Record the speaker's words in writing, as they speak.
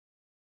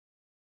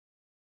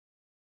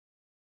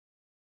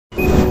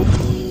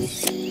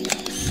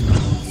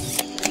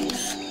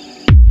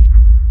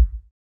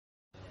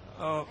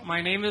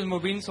My name is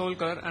Mubin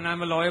Solkar and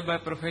I'm a lawyer by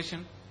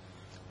profession.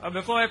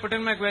 Before I put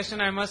in my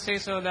question, I must say,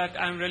 sir, that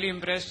I'm really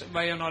impressed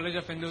by your knowledge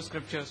of Hindu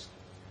scriptures.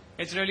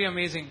 It's really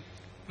amazing.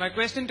 My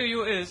question to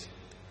you is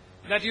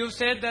that you've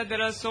said that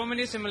there are so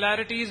many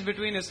similarities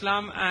between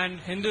Islam and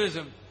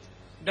Hinduism.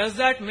 Does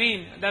that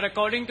mean that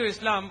according to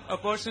Islam, a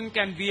person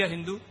can be a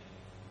Hindu?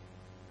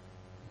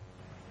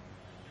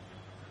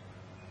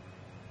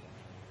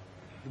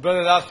 The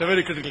brother asked a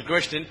very critical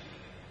question.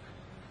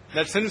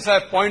 That since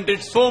I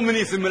pointed so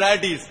many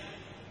similarities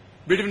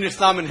between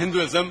Islam and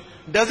Hinduism,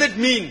 does it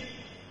mean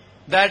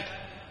that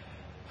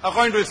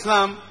according to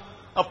Islam,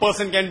 a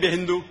person can be a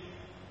Hindu?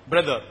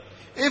 Brother,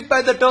 if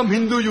by the term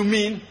Hindu you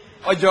mean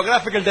a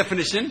geographical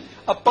definition,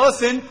 a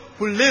person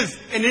who lives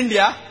in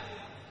India,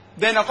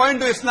 then according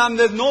to Islam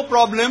there is no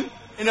problem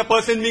in a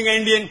person being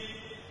an Indian.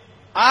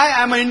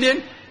 I am an Indian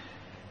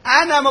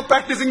and I am a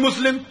practicing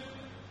Muslim.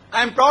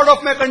 I am proud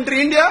of my country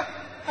India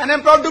and I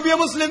am proud to be a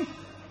Muslim.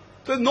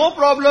 So there is no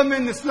problem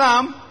in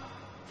Islam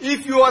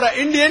if you are an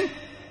Indian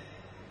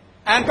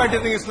and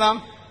practicing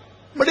Islam.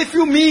 But if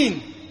you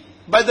mean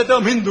by the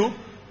term Hindu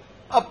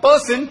a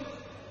person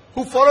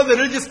who follows the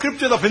religious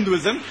scriptures of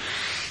Hinduism,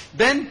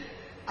 then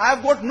I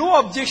have got no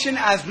objection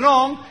as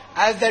long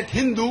as that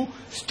Hindu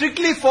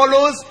strictly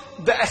follows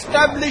the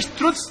established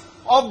truths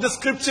of the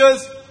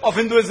scriptures of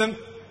Hinduism.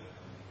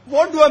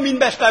 What do I mean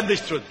by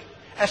established truth?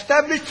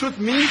 Established truth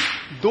means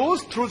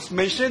those truths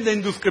mentioned in the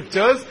Hindu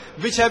scriptures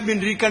which have been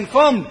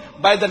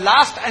reconfirmed by the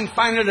last and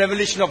final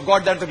revelation of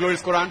God, that is the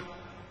glorious Quran.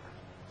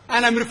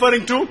 And I am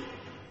referring to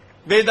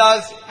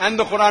Vedas and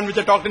the Quran, which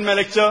I talked in my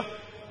lecture.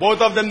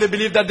 Both of them, they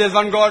believe that there is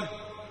one God.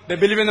 They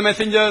believe in the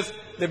messengers.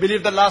 They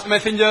believe the last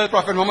messenger,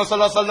 Prophet Muhammad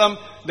sallallahu alaihi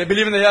wasallam. They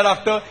believe in the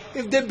hereafter.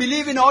 If they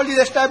believe in all these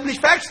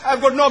established facts, I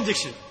have got no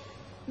objection.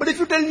 But if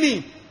you tell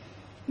me,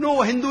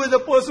 no, a Hindu is a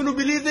person who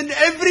believes in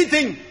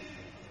everything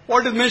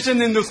what is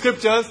mentioned in the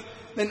scriptures,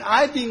 then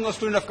I, being a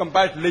student of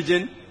comparative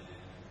religion,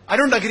 I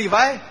don't agree.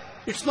 Why?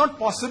 It's not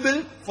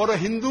possible for a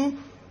Hindu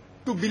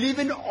to believe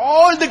in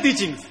all the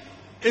teachings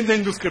in the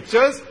Hindu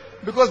scriptures,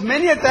 because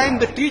many a time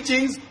the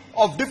teachings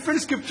of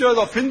different scriptures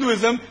of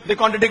Hinduism, they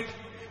contradict.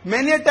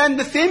 Many a time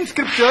the same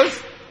scriptures,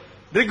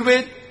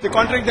 Rigved, they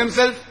contradict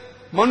themselves.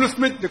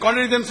 Manusmriti, they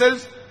contradict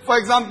themselves. For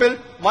example,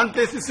 one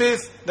place it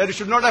says that you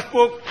should not have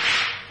pork.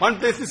 One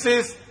place it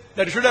says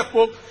that you should have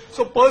pork.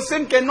 So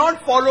person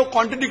cannot follow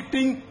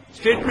contradicting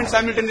statements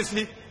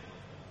simultaneously.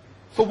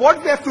 So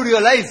what we have to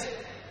realize,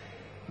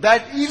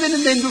 that even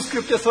in the Hindu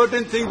scripture,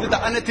 certain things which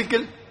are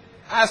unethical,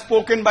 as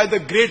spoken by the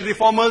great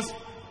reformers.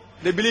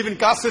 They believe in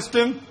caste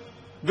system,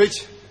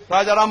 which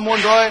Raja Ram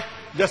Mohan Roy,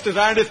 Justice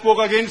Ranade spoke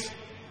against.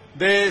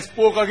 They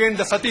spoke against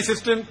the sati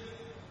system,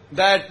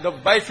 that the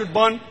wife should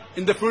burn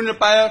in the funeral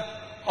pyre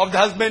of the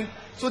husband.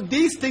 So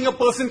these things a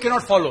person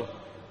cannot follow.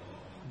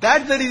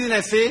 That's the reason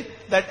I say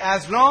that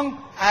as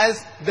long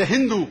as the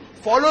Hindu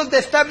follows the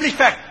established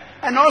fact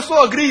and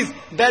also agrees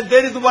that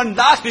there is one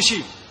last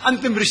Rishi,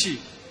 Antim Rishi.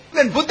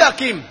 When Buddha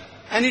came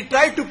and he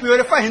tried to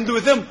purify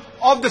Hinduism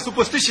of the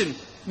superstition,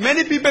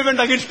 many people went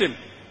against him.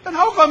 Then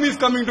how come he is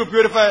coming to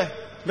purify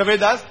the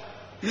Vedas?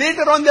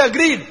 Later on they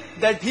agreed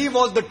that he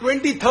was the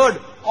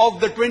 23rd of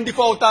the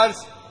 24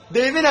 avatars.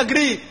 They even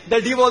agree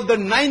that he was the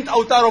 9th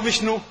avatar of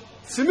Vishnu.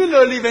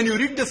 Similarly, when you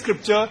read the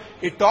scripture,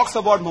 it talks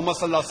about Muhammad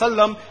sallallahu alaihi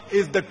wasallam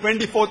is the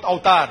 24th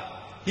avatar.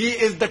 He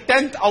is the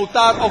 10th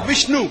avatar of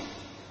Vishnu.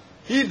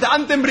 He is the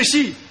Antim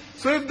Rishi.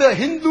 So if the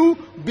Hindu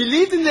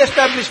believes in the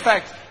established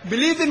facts,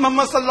 believes in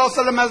Muhammad sallallahu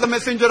alaihi wasallam as the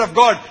messenger of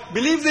God,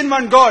 believes in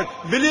one God,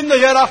 believes in the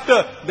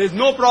hereafter, there is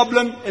no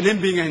problem in him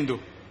being a Hindu.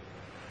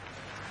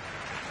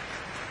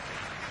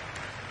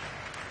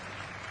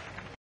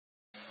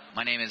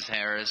 My name is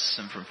Harris.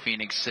 I'm from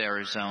Phoenix,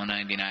 Arizona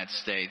in the United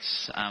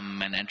States.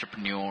 I'm an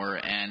entrepreneur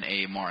and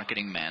a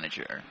marketing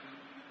manager.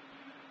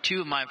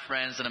 Two of my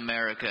friends in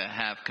America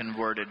have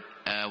converted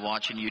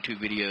watching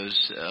YouTube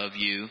videos of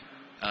you.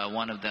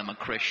 One of them a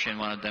Christian,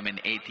 one of them an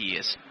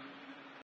atheist.